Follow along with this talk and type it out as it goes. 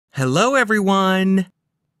Hello everyone!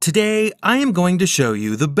 Today I am going to show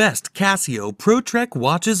you the best Casio ProTrek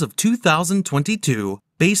watches of 2022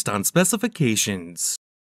 based on specifications.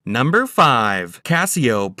 Number 5.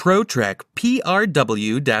 Casio ProTrek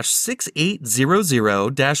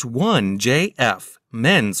PRW-6800-1JF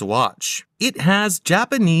Men's Watch. It has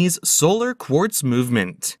Japanese solar quartz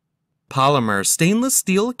movement. Polymer stainless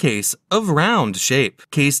steel case of round shape.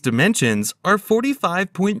 Case dimensions are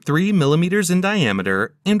 45.3 millimeters in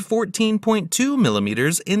diameter and 14.2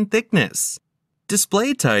 millimeters in thickness.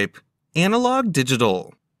 Display type, analog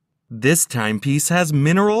digital. This timepiece has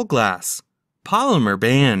mineral glass, polymer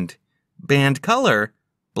band, band color,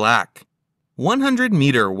 black,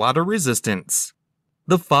 100-meter water resistance.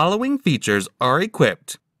 The following features are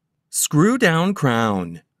equipped: screw-down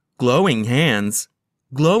crown, glowing hands,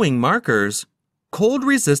 glowing markers, cold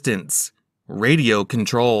resistance,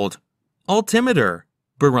 radio-controlled, altimeter,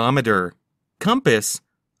 barometer, compass,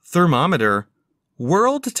 thermometer,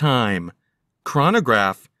 world time,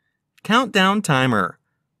 chronograph, countdown timer,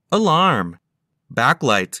 alarm,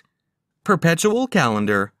 backlight, perpetual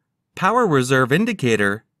calendar, power reserve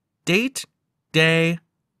indicator, date, day,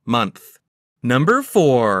 month. Number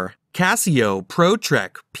 4. Casio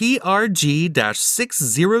ProTrek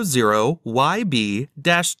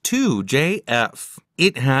PRG-600YB-2JF.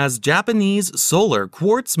 It has Japanese solar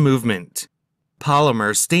quartz movement.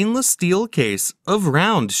 Polymer stainless steel case of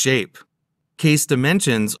round shape. Case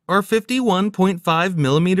dimensions are 51.5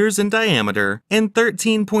 millimeters in diameter and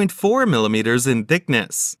 13.4 millimeters in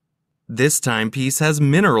thickness. This timepiece has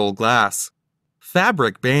mineral glass,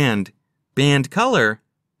 fabric band, band color,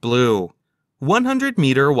 blue,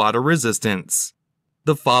 100-meter water resistance.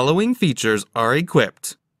 The following features are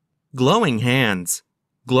equipped: glowing hands,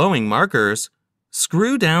 glowing markers,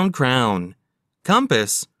 screw-down crown,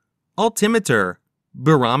 compass, altimeter,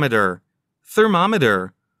 barometer,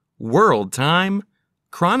 thermometer, world time,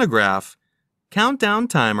 chronograph, countdown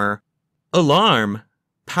timer, alarm,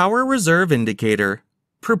 power reserve indicator,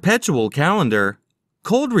 perpetual calendar,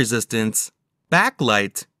 cold resistance,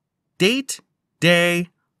 backlight, date, day,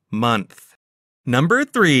 month. Number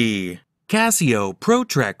 3. Casio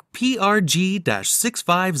ProTrek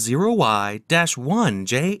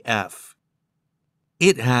PRG-650Y-1JF.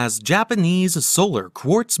 It has Japanese solar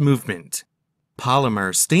quartz movement.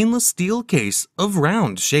 Polymer stainless steel case of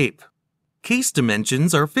round shape. Case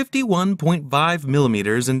dimensions are 51.5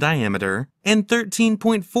 millimeters in diameter and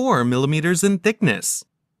 13.4 millimeters in thickness.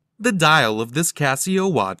 The dial of this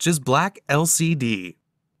Casio watch is black LCD.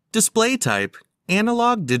 Display type,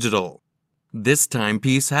 analog digital. This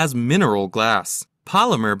timepiece has mineral glass,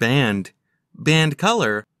 polymer band, band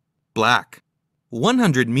color, black,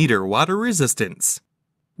 100-meter water resistance.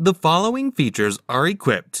 The following features are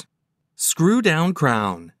equipped: screw-down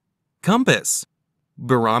crown, compass,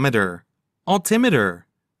 barometer, altimeter,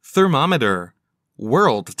 thermometer,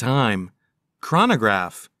 world time,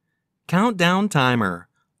 chronograph, countdown timer,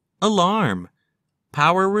 alarm,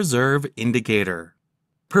 power reserve indicator,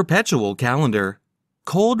 perpetual calendar,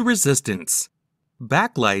 cold resistance,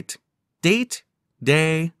 backlight, date,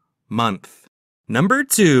 day, month. Number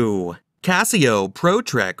 2. Casio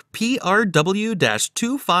ProTrek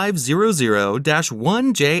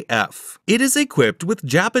PRW-2500-1JF. It is equipped with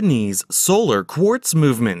Japanese solar quartz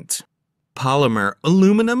movement. Polymer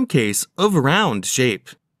aluminum case of round shape.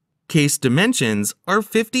 Case dimensions are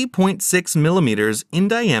 50.6 millimeters in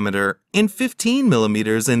diameter and 15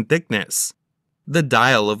 millimeters in thickness. The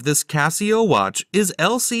dial of this Casio watch is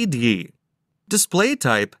LCD. Display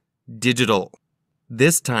type, digital.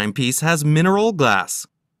 This timepiece has mineral glass,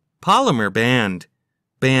 polymer band,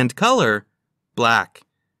 band color, black,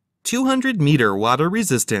 200-meter water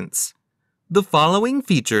resistance. The following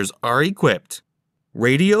features are equipped: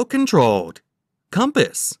 radio-controlled,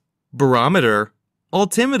 compass, barometer,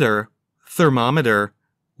 altimeter, thermometer,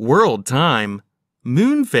 world time,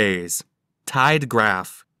 moon phase, tide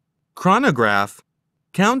graph, chronograph,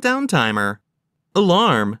 countdown timer,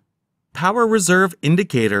 alarm, power reserve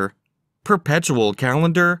indicator, perpetual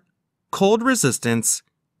calendar, cold resistance,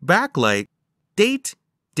 backlight, date,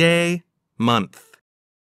 day, month.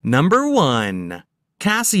 Number 1.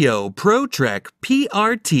 Casio ProTrek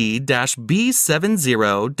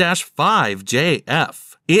PRT-B70-5JF.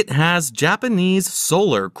 It has Japanese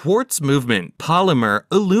solar quartz movement. Polymer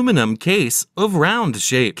aluminum case of round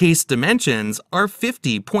shape. Case dimensions are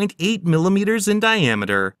 50.8 millimeters in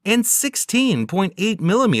diameter and 16.8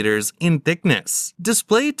 millimeters in thickness.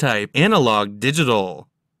 Display type, analog digital.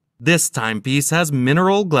 This timepiece has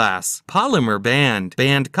mineral glass, polymer band,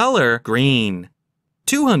 band color, green,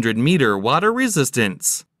 200-meter water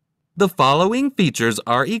resistance. The following features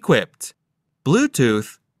are equipped: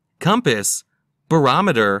 Bluetooth, compass,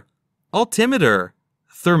 barometer, altimeter,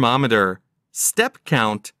 thermometer, step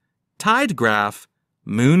count, tide graph,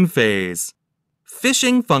 moon phase.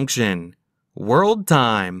 Fishing function, world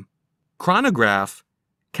time, chronograph,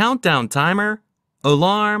 countdown timer,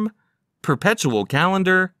 alarm, perpetual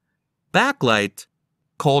calendar, backlight,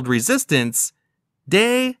 cold resistance,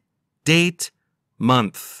 day, date,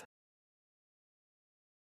 month.